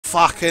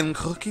fucking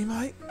cookie,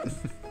 mate.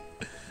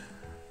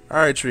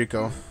 Alright,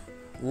 Treecko.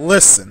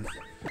 Listen.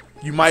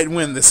 You might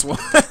win this one.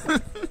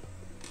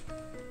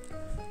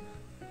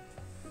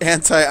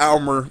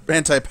 Anti-armor.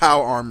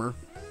 Anti-pow armor.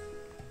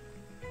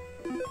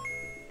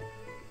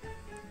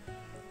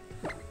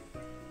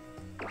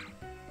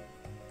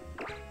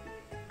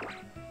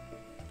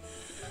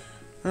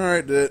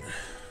 Alright, dude.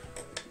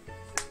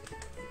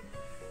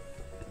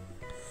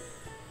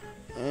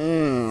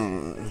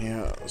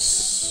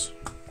 Yes.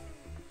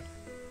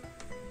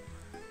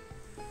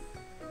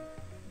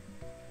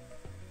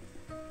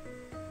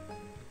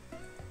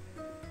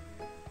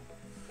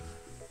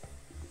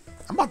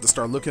 I'm about to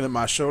start looking at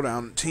my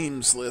showdown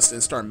teams list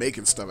and start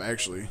making stuff,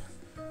 actually.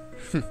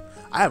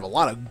 I have a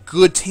lot of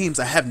good teams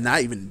I have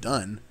not even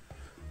done.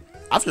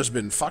 I've just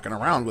been fucking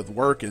around with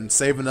work and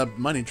saving up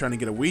money trying to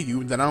get a Wii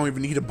U that I don't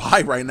even need to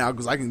buy right now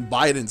because I can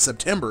buy it in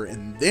September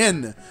and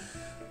then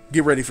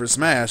get ready for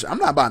Smash. I'm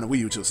not buying a Wii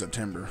U till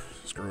September.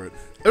 Screw it.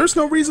 There's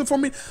no reason for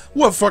me.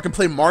 What, fucking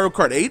play Mario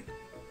Kart 8?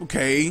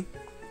 Okay.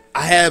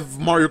 I have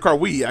Mario Kart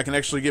Wii. I can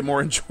actually get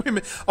more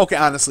enjoyment. Okay,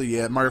 honestly,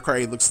 yeah, Mario Kart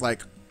 8 looks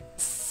like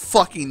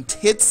fucking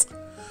tits.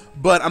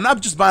 But I'm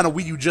not just buying a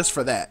Wii U just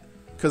for that.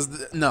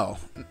 Because, no.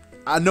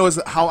 I know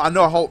how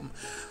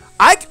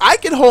I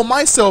can hold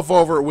myself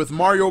over with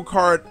Mario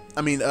Kart.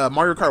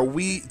 Mario Kart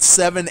Wii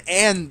 7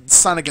 and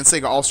Sonic and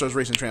Sega All Stars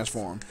Racing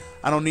Transform.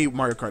 I don't need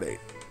Mario Kart 8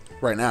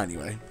 right now,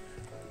 anyway.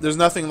 There's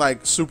nothing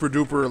like super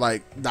duper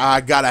like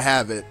I gotta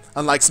have it.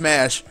 Unlike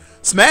Smash,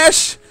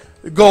 Smash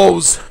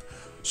goes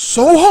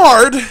so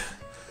hard.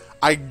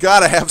 I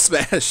gotta have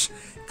Smash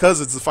because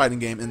it's a fighting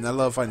game, and I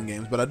love fighting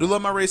games. But I do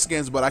love my race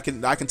games. But I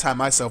can tie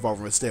myself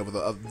over instead with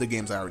the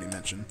games I already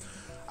mentioned.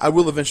 I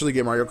will eventually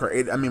get Mario Kart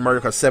 8.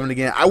 Mario Kart 7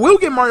 again. I will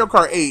get Mario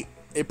Kart 8.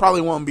 It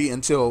probably won't be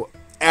until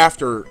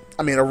after,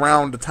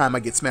 around the time I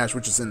get Smash,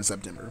 which is in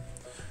September.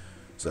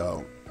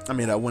 So,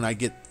 when I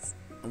get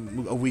a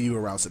Wii U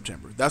around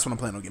September. That's when I'm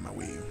planning on getting my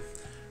Wii U.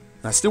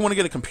 And I still want to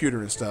get a computer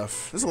and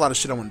stuff. There's a lot of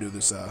shit I want to do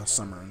this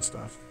summer and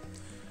stuff.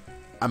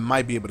 I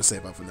might be able to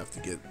save up enough to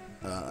get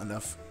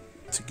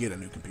a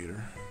new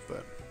computer.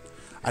 But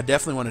I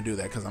definitely want to do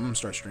that because I'm going to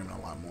start streaming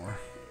a lot more.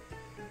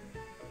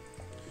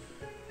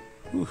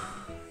 Whew.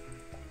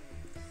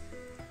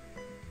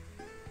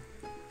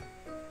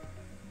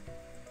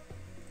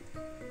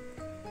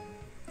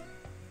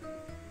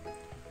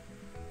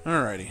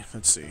 Alrighty,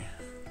 let's see.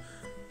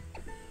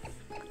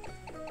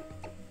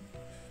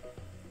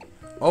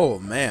 Oh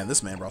man,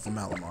 this man brought the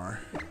Malamar.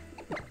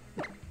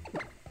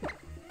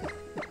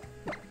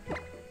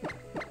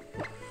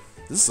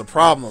 This is a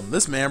problem.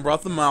 This man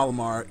brought the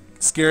Malamar.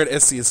 Scared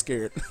SC is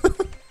scared.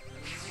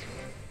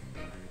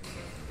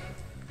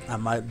 I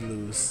might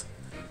lose.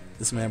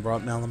 This man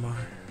brought Malamar.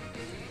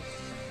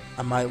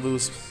 I might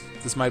lose.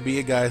 This might be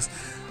it, guys.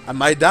 I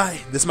might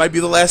die. This might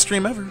be the last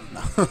stream ever.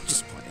 No,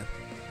 just playing.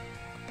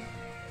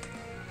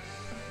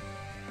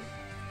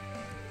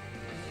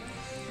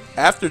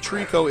 After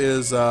Treecko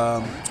is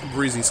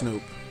Breezy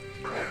Snoop.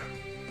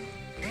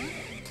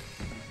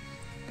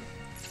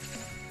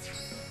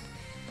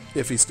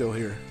 If he's still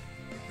here.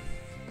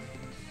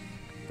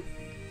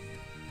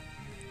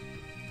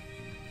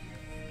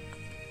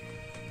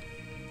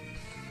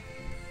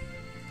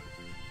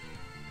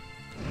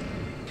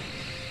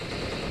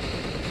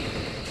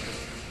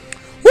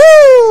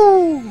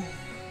 Woo!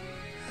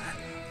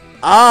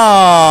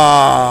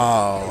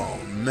 Oh,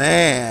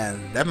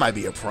 man. That might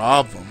be a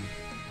problem.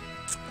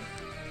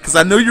 Because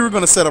I knew you were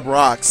going to set up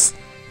rocks,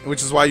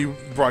 which is why you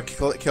brought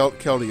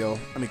Keldeo.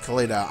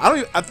 Kaleda.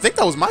 I think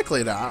that was my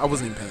Kaleda. I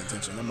wasn't even paying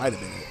attention. That might have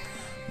been it.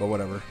 But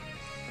whatever.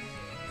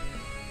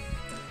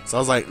 So I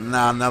was like,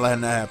 nah, I'm not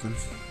letting that happen.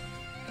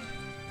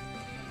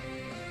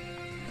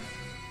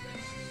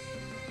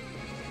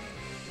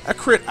 That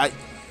crit, I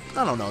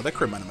don't know. That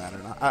crit might have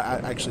mattered.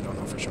 I actually don't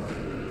know for sure.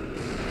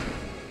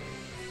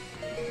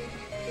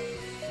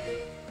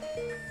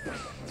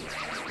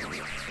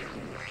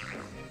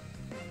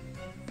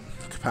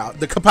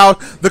 The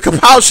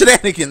Kapow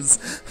shenanigans.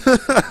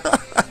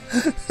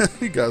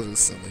 You guys are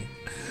silly.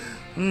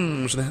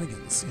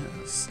 Shenanigans,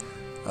 yes.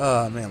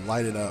 Man,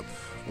 light it up.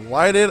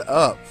 Light it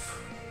up.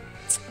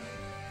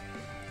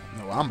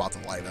 No, I'm about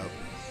to light up.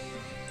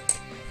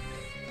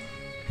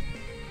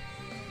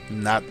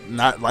 Not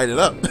light it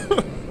up.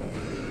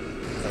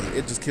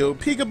 It just killed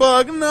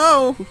Peekabug.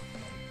 No.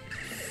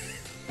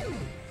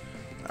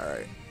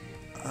 Alright.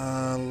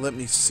 Let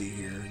me see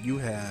here. You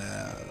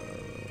have...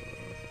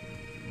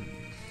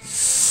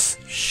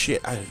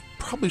 Shit, I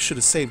probably should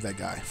have saved that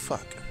guy.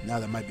 Fuck. Now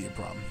that might be a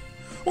problem.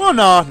 Well,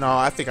 no,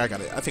 I think I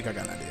got it. I think I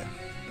got an idea.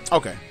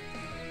 Okay.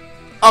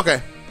 Okay.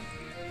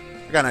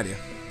 I got an idea.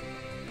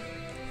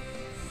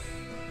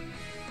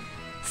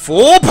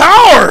 Full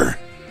power!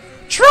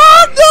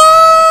 Trogdor!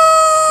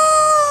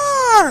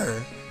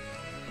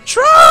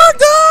 Trogdor!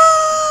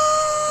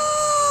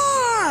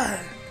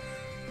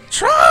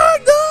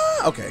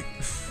 Trogdor! Okay.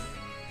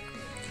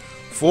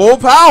 Full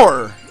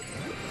power!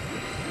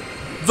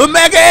 The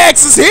Mega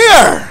X is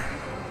here!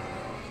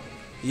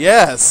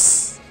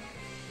 Yes.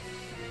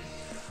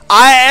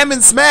 I am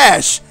in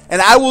Smash,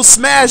 and I will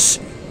smash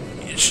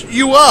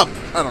you up.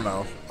 I don't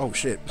know. Oh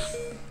shit.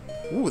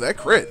 Ooh, that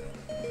crit.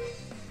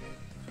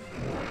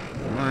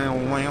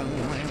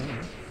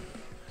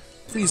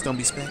 Please don't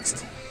be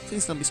spexed.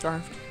 Please don't be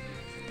scarfed.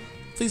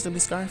 Please don't be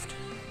scarfed.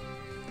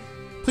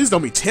 Please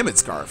don't be timid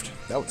scarfed.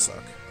 That would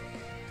suck.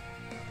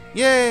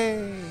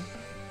 Yay!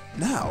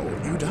 Now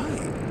you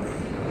die.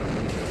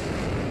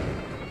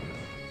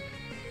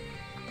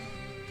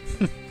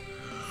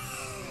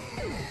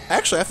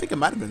 Actually, I think it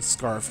might have been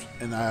scarfed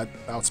and I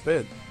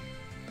outsped.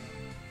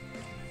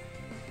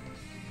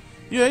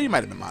 Yeah, you might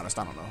have been modest.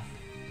 I don't know.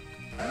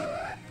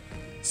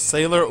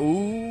 Sailor,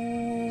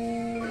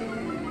 ooh.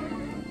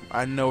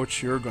 I know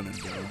what you're gonna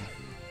do.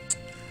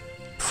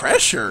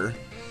 Pressure?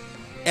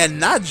 And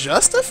not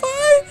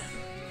justified?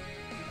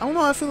 I don't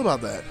know how I feel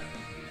about that.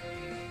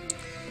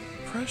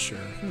 Pressure.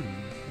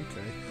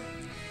 Okay.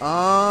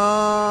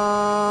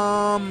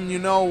 You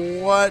know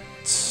what?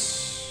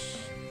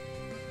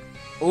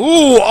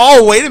 Ooh,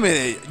 oh, wait a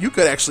minute. You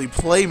could actually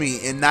play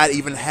me and not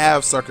even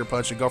have Sucker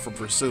Punch and go for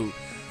Pursuit.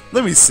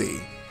 Let me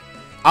see.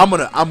 I'm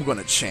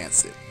gonna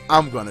chance it.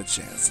 I'm gonna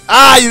chance it.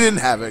 Ah, you didn't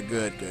have it.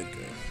 Good, good, good.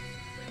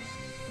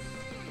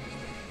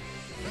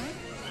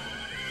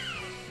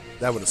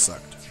 That would have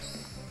sucked.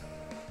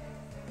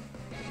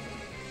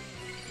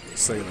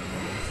 Sailor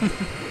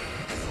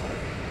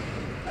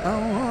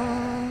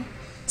Moon.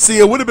 See,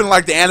 it would have been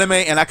like the anime,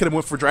 and I could have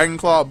went for Dragon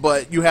Claw,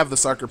 but you have the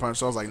Sucker Punch,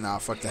 so I was like, nah,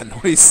 fuck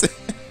that noise.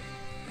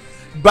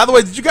 By the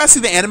way, did you guys see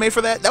the anime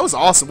for that? That was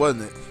awesome,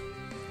 wasn't it?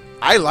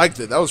 I liked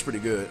it. That was pretty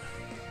good.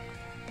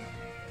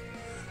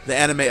 The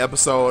anime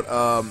episode,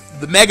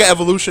 the Mega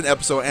Evolution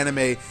episode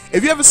anime.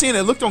 If you haven't seen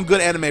it, look on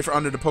Good Anime for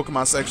under the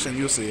Pokemon section.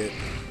 You'll see it.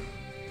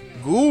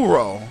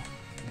 Guro.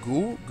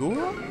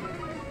 Guro?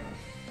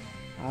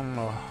 I don't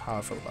know how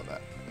I feel about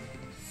that.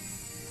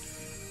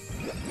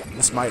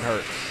 This might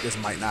hurt. This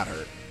might not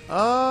hurt.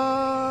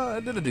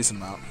 It did a decent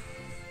amount.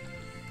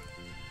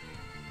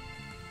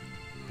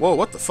 Whoa,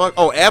 what the fuck?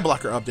 Oh, ad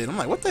blocker update. I'm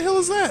like, what the hell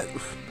is that?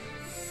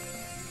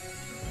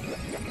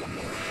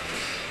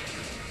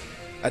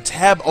 A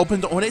tab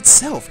opened on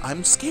itself.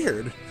 I'm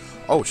scared.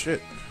 Oh,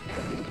 shit.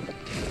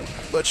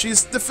 But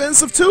she's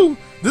defensive, too.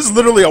 This is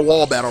literally a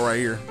wall battle right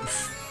here.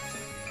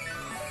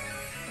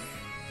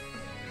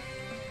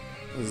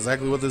 This is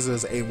exactly what this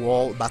is. A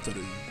wall battle.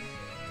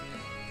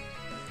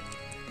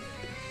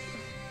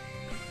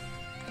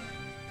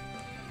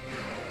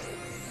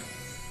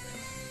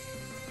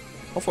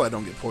 Hopefully I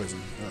don't get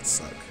poisoned. That'd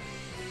suck.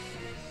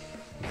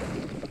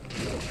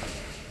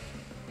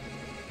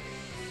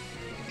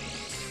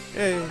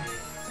 Yay.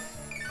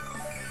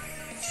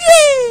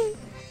 Yay!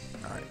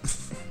 Alright.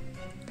 It's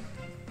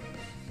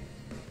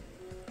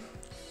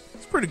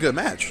a pretty good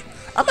match.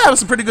 I'm having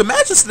some pretty good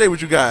matches today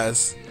with you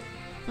guys.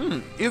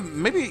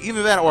 Maybe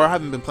either that or I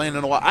haven't been playing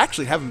in a while. I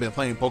actually haven't been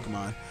playing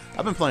Pokemon.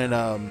 I've been playing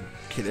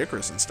Kid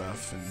Icarus and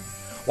stuff. And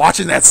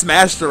watching that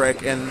Smash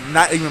Direct and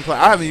not even play.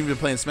 I haven't even been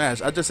playing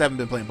Smash. I just haven't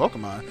been playing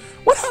Pokemon.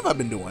 What have I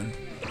been doing?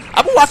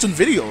 I've been watching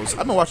videos.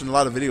 I've been watching a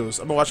lot of videos.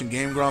 I've been watching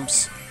Game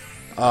Grumps.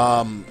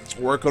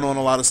 Working on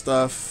a lot of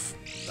stuff.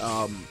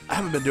 I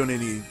haven't been doing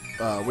any,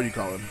 what do you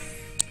call them?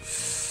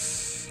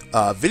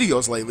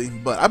 Videos lately,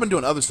 but I've been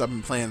doing other stuff. I've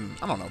been playing,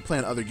 I don't know,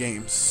 playing other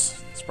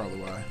games. That's probably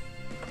why.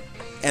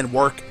 And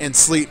work and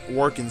sleep,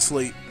 work and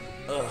sleep.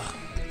 Ugh.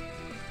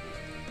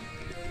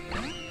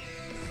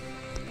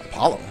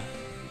 Apollo.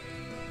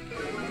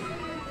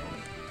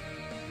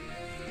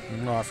 I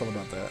don't know how I feel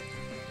about that.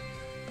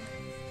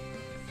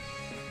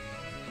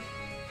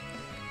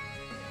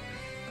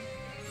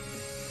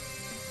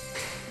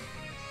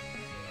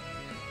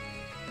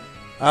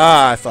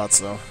 Ah, I thought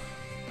so.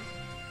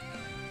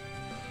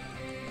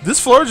 This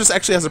floor just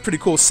actually has a pretty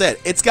cool set.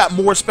 It's got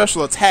more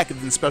special attack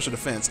than special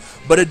defense,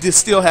 but it just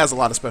still has a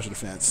lot of special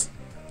defense.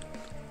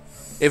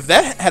 If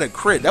that had a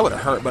crit, that would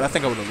have hurt, but I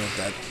think I would have lived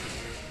that.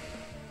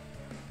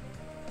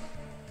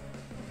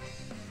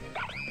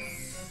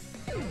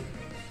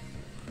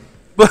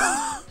 But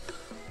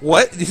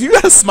what? You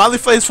got a smiley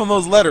face from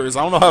those letters.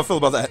 I don't know how I feel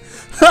about that.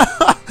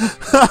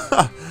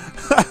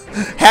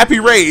 Happy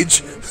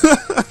Rage.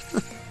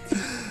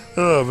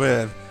 Oh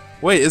man.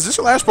 Wait, is this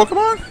your last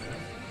Pokemon?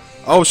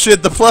 Oh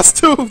shit, the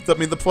 +2. I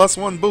mean the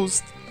 +1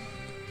 boost.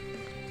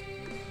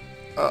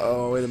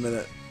 Uh-oh, wait a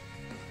minute.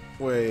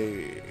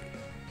 Wait.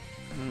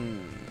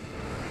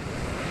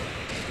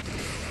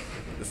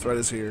 The threat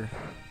is here.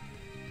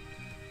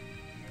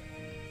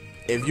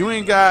 If you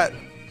ain't got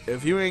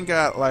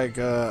like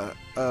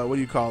what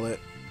do you call it?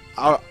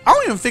 I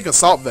don't even think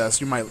Assault Vest,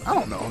 you might, I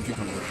don't know if you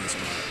can live this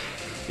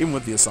one. Even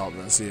with the Assault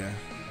Vest, yeah.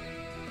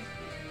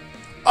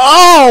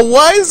 Oh,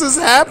 why is this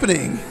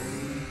happening?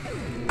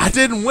 I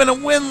didn't win a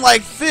win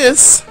like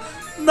this.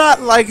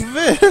 Not like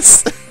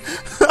this.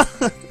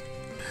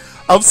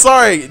 I'm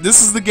sorry.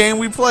 This is the game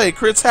we play.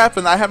 Crits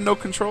happen. I have no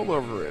control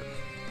over it.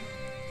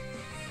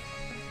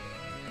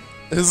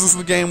 This is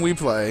the game we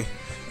play.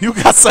 You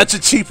got such a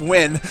cheap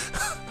win.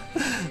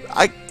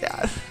 I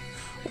got.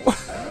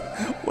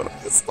 What am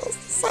I supposed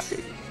to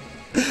say?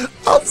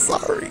 I'm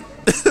sorry.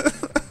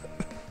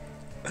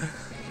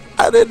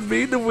 I didn't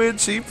mean to win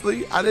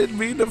cheaply. I didn't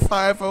mean to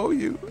 5-0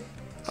 you.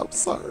 I'm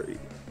sorry.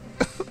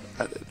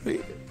 I didn't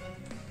mean it.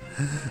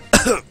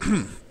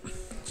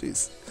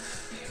 Jeez.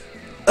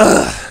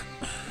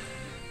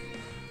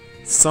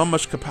 So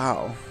much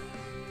kapow.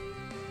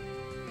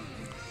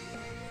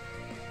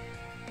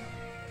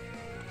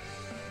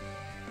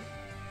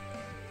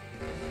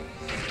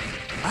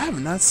 I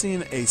have not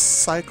seen a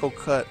Psycho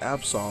Cut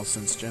Absol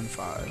since Gen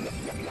 5.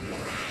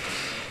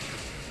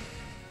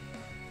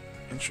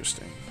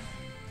 Interesting.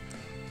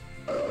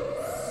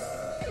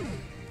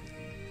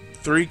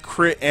 3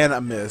 crit and a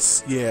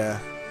miss. Yeah.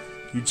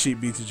 You cheat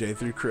B2J.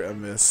 3 crit, a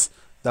miss.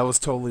 That was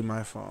totally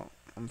my fault.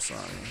 I'm sorry.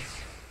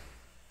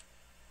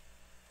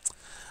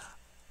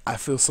 I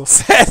feel so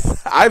sad.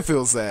 I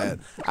feel sad.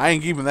 I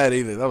ain't keeping that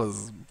either. That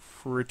was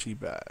pretty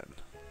bad.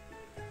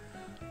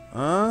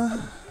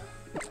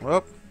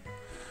 Well.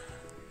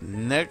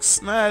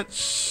 Next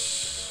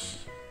match.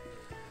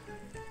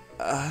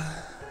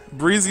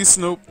 Breezy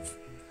Snoop.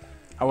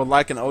 I would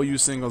like an OU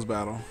singles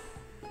battle.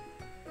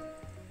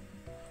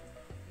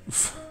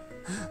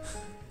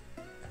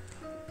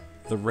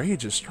 The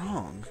rage is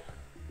strong.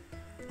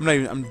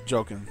 I'm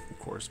joking, of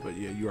course, but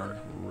yeah, you are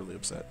really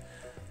upset.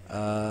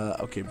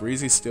 Okay,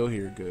 Breezy's still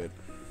here. Good.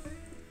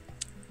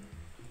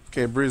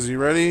 Okay, Breezy, you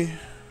ready?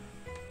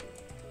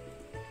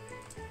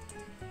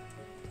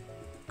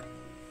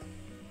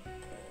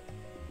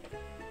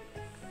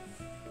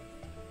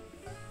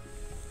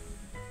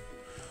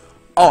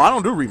 Oh, I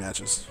don't do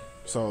rematches,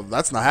 so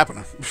that's not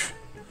happening.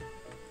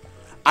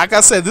 Like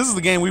I said, this is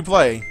the game we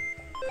play.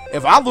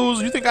 If I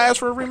lose, you think I ask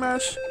for a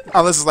rematch?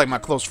 Oh, this is like my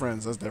close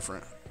friends. That's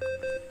different.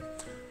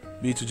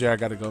 B2J, I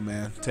gotta go,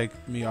 man. Take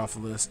me off the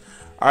list.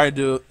 Alright,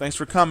 dude. Thanks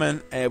for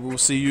coming, and we'll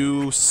see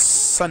you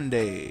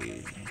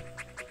Sunday.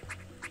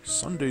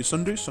 Sunday.